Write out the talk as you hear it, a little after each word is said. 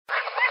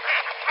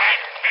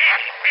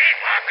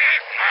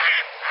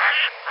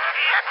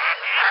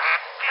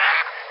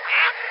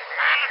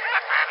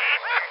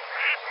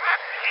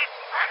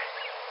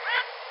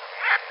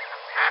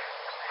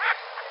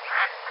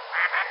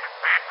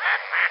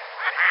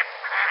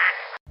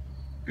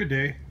Good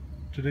day.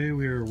 Today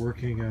we are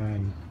working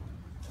on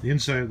the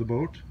inside of the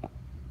boat.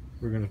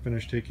 We're going to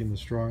finish taking the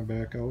strong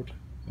back out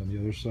on the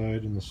other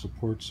side and the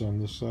supports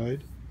on this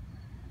side.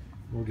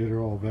 We'll get it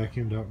all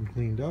vacuumed out and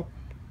cleaned up,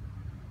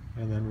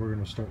 and then we're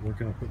going to start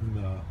working on putting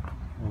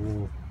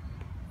we'll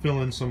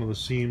fill in some of the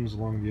seams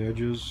along the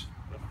edges.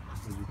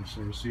 As you can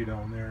sort of see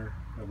down there,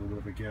 have a little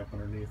bit of a gap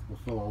underneath. We'll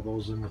fill all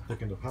those in with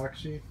thickened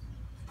epoxy,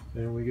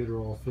 and when we get it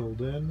all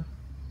filled in,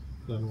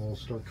 then we'll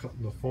start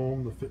cutting the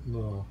foam to fit in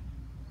the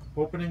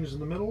openings in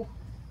the middle,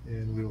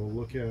 and we will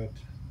look at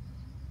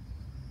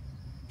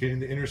getting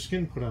the inner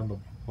skin put on the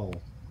hull.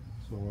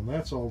 So when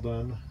that's all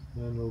done,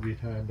 then it'll be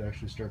time to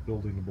actually start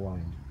building the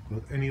blind.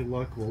 With any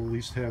luck, we'll at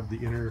least have the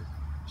inner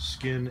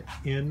skin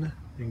in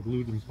and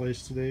glued in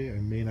place today. I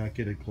may not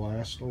get it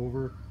glassed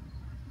over.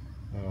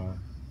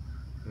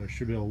 I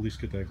should be able to at least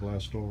get that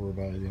glassed over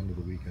by the end of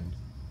the weekend.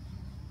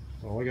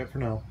 That's all I got for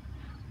now.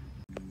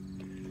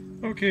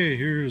 Okay,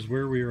 here's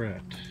where we are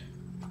at.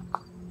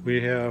 We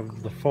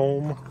have the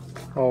foam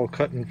all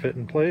cut and fit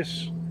in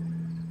place.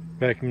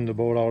 Vacuumed the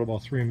boat out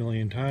about 3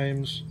 million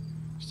times.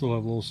 Still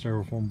have little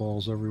styrofoam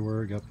balls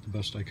everywhere. Got the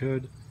best I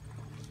could.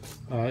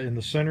 In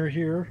the center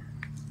here,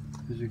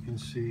 as you can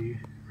see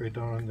right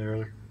down in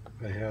there,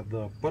 I had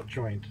the butt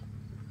joint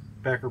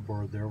backer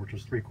board there, which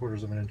was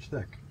 3/4 of an inch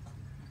thick.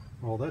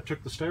 Well, that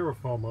took the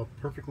styrofoam up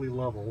perfectly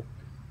level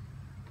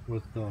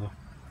with the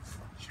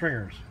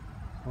stringers.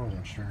 What was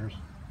that, stringers?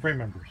 Frame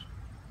members.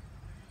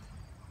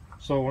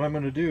 So what I'm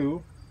going to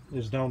do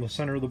is down the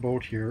center of the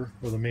boat here,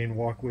 where the main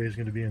walkway is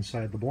going to be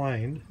inside the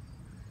blind,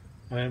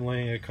 I am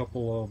laying a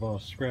couple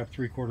of scrap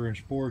 3/4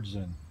 inch boards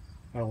in.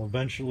 I'll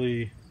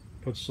eventually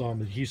put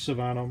some adhesive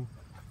on them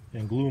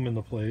and glue them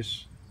into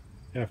place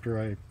after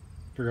I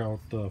figure out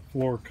the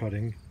floor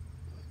cutting.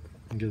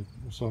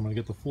 So I'm going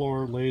to get the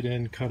floor laid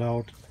in, cut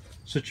out,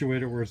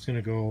 situate it where it's going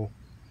to go,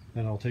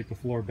 then I'll take the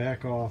floor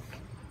back off.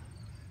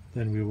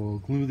 Then we will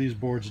glue these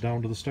boards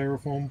down to the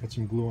styrofoam, put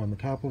some glue on the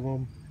top of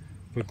them,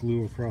 put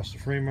glue across the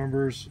frame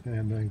members,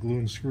 and then glue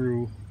and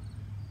screw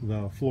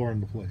the floor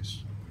into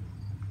place.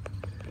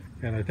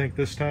 And I think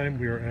this time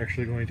we are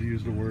actually going to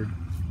use the word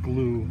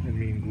glue and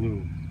mean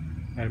glue.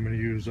 I'm going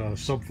to use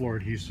subfloor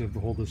adhesive to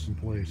hold this in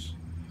place.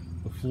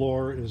 The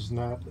floor is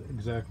not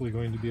exactly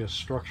going to be a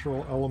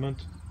structural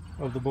element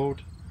of the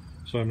boat,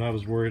 so I'm not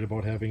as worried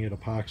about having it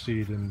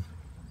epoxied and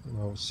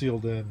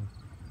sealed in,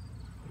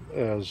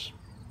 as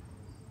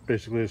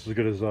basically it's as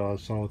good as a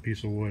solid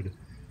piece of wood.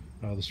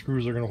 The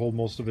screws are going to hold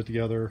most of it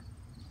together,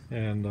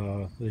 and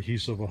the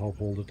adhesive will help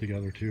hold it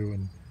together too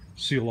and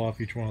seal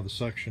off each one of the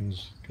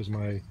sections, because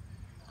my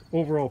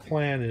overall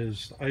plan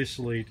is to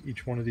isolate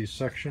each one of these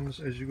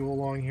sections as you go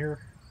along here,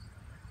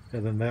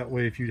 and then that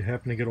way if you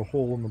happen to get a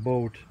hole in the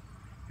boat,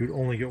 you'd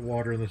only get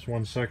water in this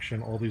one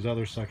section. All these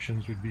other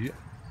sections would be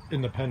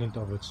independent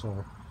of it,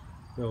 so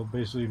they'll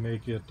basically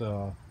make it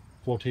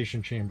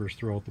flotation chambers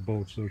throughout the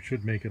boat, so it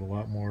should make it a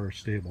lot more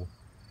stable.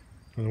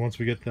 And then once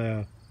we get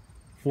the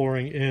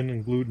flooring in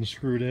and glued and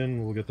screwed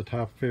in, we'll get the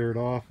top faired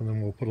off, and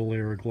then we'll put a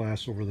layer of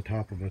glass over the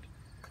top of it.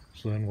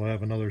 So then we'll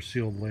have another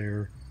sealed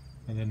layer,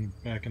 and then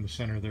back in the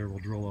center there we'll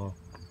drill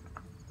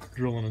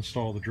and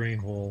install the drain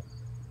hole,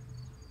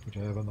 which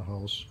I have in the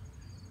house,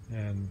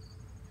 and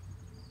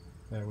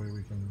that way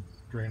we can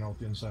drain out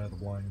the inside of the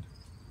blind.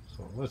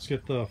 So let's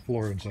get the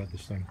floor inside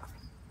this thing.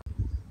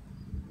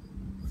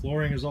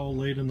 Flooring is all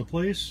laid into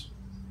place.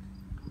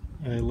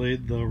 I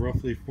laid the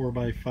roughly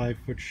 4x5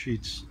 foot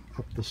sheets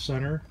up the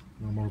center,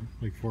 no more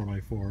like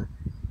 4x4,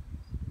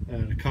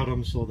 and I cut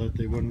them so that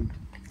they wouldn't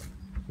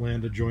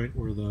land a joint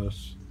where the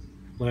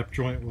lap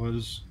joint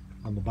was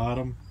on the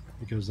bottom,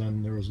 because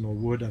then there was no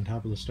wood on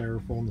top of the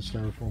styrofoam. The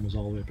styrofoam was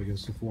all the way up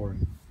against the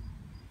flooring,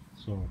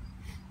 so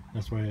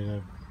that's why I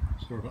have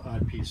sort of an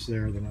odd piece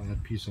there, then an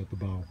odd piece at the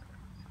bow.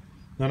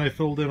 Then I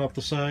filled in up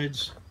the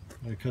sides.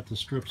 I cut the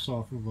strips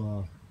off of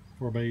a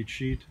 4x8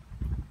 sheet.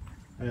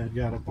 I had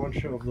got a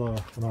bunch of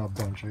the, not a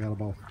bunch, I got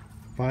about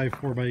 5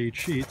 4x8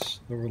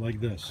 sheets that were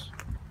like this,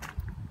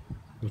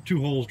 with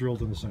 2 holes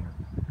drilled in the center.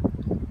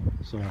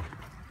 So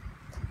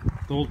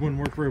those wouldn't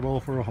work very well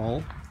for a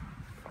hull,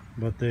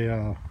 but they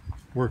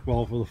work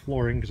well for the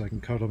flooring because I can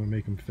cut them and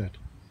make them fit.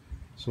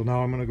 So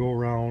now I'm going to go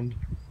around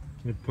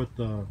and put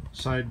the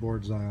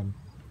sideboards on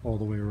all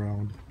the way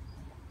around,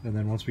 and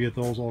then once we get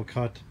those all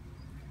cut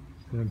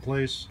and in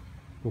place,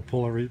 we'll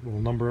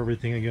number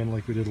everything again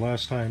like we did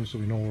last time, so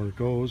we know where it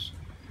goes.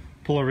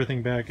 Pull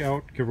everything back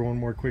out, give her one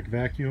more quick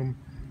vacuum,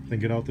 then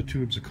get out the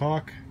tubes of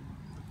caulk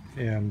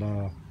and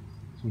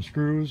some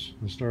screws,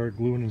 and start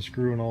gluing and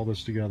screwing all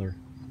this together.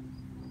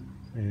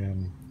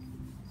 And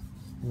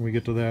when we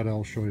get to that,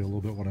 I'll show you a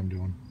little bit what I'm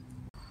doing.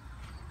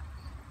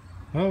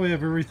 Well, we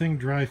have everything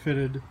dry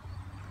fitted,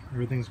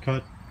 everything's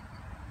cut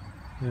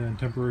and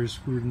temporarily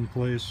screwed in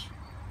place.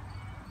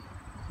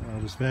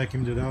 Just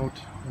vacuumed it out,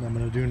 and I'm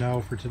going to do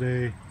now for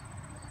today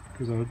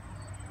because I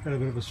got a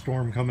bit of a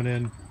storm coming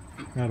in.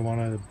 I don't want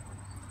to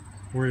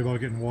worry about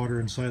getting water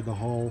inside the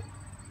hull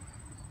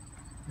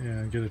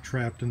and get it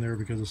trapped in there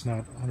because it's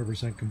not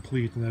 100%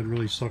 complete, and that'd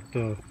really suck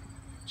the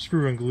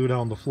screw and glue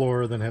down the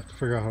floor, then have to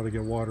figure out how to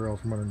get water out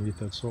from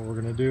underneath it. So what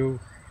we're going to do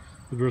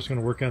is we're just going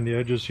to work on the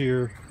edges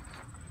here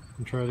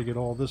and try to get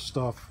all this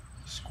stuff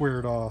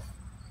squared off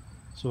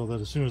so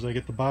that as soon as I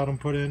get the bottom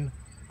put in,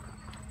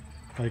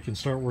 I can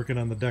start working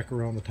on the deck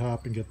around the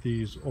top and get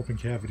these open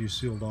cavities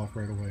sealed off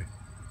right away.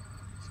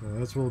 So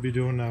that's what we'll be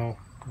doing now.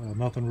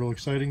 Nothing real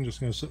exciting, just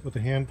going to sit with the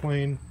hand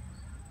plane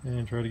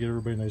and try to get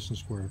everybody nice and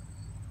square.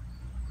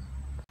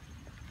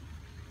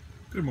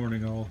 Good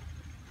morning all.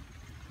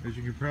 As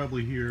you can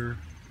probably hear,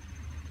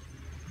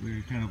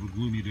 we're kind of a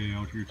gloomy day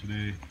out here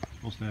today.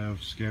 Supposed to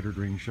have scattered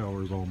rain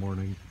showers all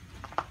morning.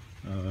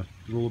 Did a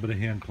little bit of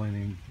hand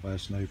planing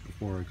last night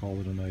before I called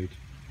it a night.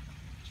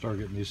 Start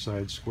getting these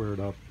sides squared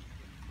up.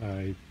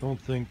 I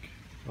don't think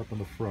up in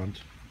the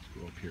front. Let's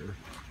go up here.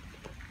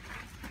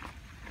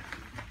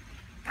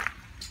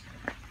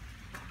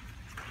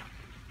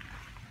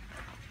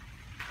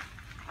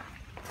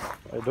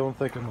 I don't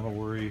think I'm going to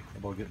worry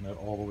about getting that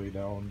all the way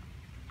down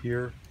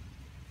here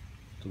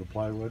to the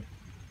plywood.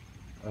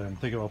 I'm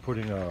thinking about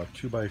putting a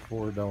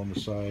 2x4 down the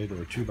side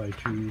or a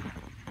 2x2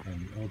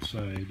 on the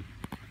outside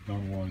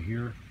down along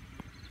here,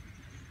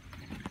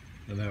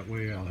 and that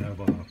way I'll have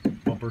a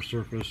bumper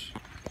surface,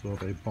 so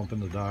if I bump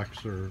into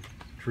docks or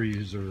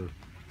trees or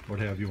what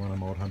have you when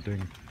I'm out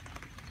hunting,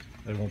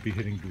 I won't be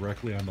hitting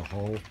directly on the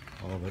hull,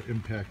 the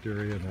impact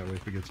area, and that way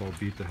if it gets all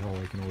beat to hell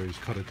I can always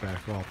cut it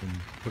back off and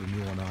put a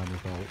new one on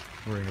without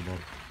worrying about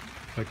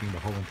affecting the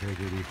hull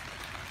integrity.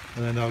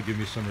 And then that'll give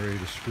me some area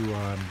to screw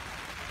on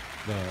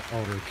the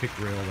outer kick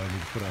rail that I need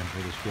to put on for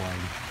this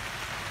blind.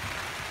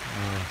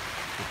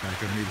 Get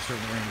back, I need to start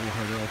running a little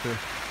harder out there.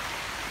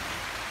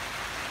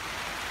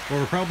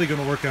 What we're probably going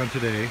to work on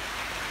today,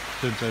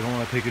 since I don't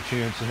want to take a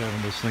chance of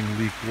having this thing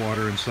leak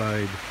water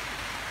inside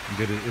and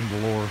get it in the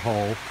lower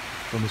hull,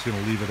 so I'm just going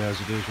to leave it as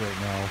it is right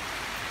now.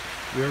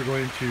 We are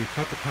going to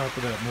cut the top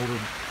of that motor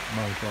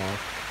mount off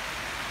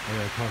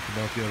that I talked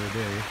about the other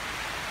day,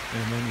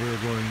 and then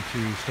we're going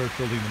to start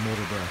building the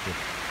motor bracket.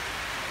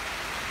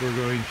 We're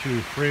going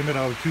to frame it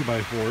out of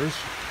 2x4s.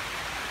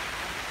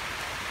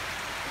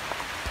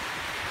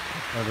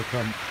 That'll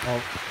come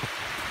out,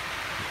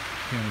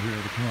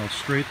 it'll come out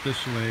straight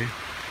this way,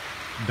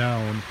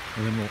 down,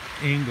 and then we'll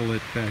angle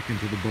it back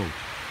into the boat.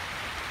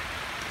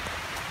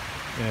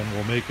 And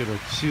we'll make it a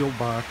sealed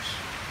box.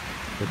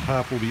 The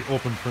top will be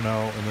open for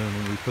now, and then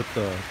when we put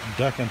the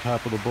deck on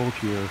top of the boat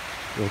here,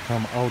 it'll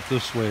come out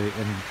this way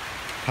and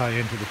tie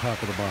into the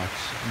top of the box.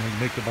 And then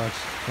make the box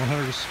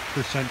 100%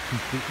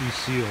 completely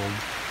sealed,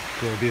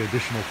 so there'll be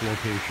additional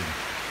flotation.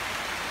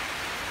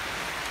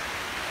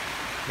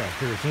 Yeah,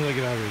 here, as soon as I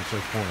get out of here, it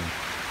starts pouring.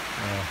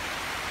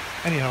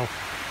 Anyhow,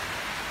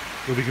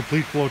 it'll be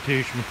complete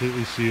flotation,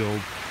 completely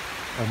sealed.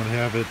 I'm going to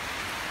have it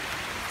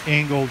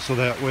angled so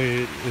that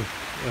way,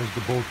 as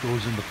the boat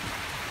goes into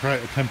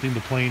attempting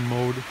the plane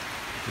mode,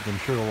 which I'm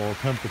sure it'll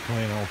attempt the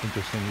plane, I don't think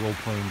this thing will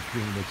plane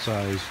given its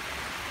size,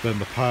 then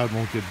the pod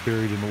won't get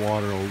buried in the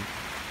water, it'll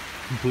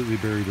completely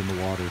buried in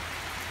the water.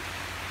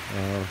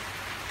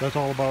 That's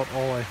all about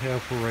all I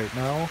have for right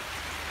now.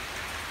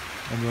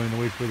 I'm going to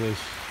wait for this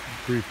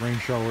brief rain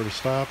shower to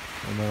stop,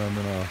 and then I'm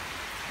going to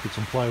get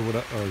some plywood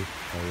or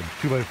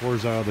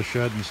 2x4s out of the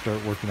shed and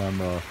start working on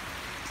the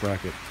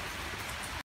bracket.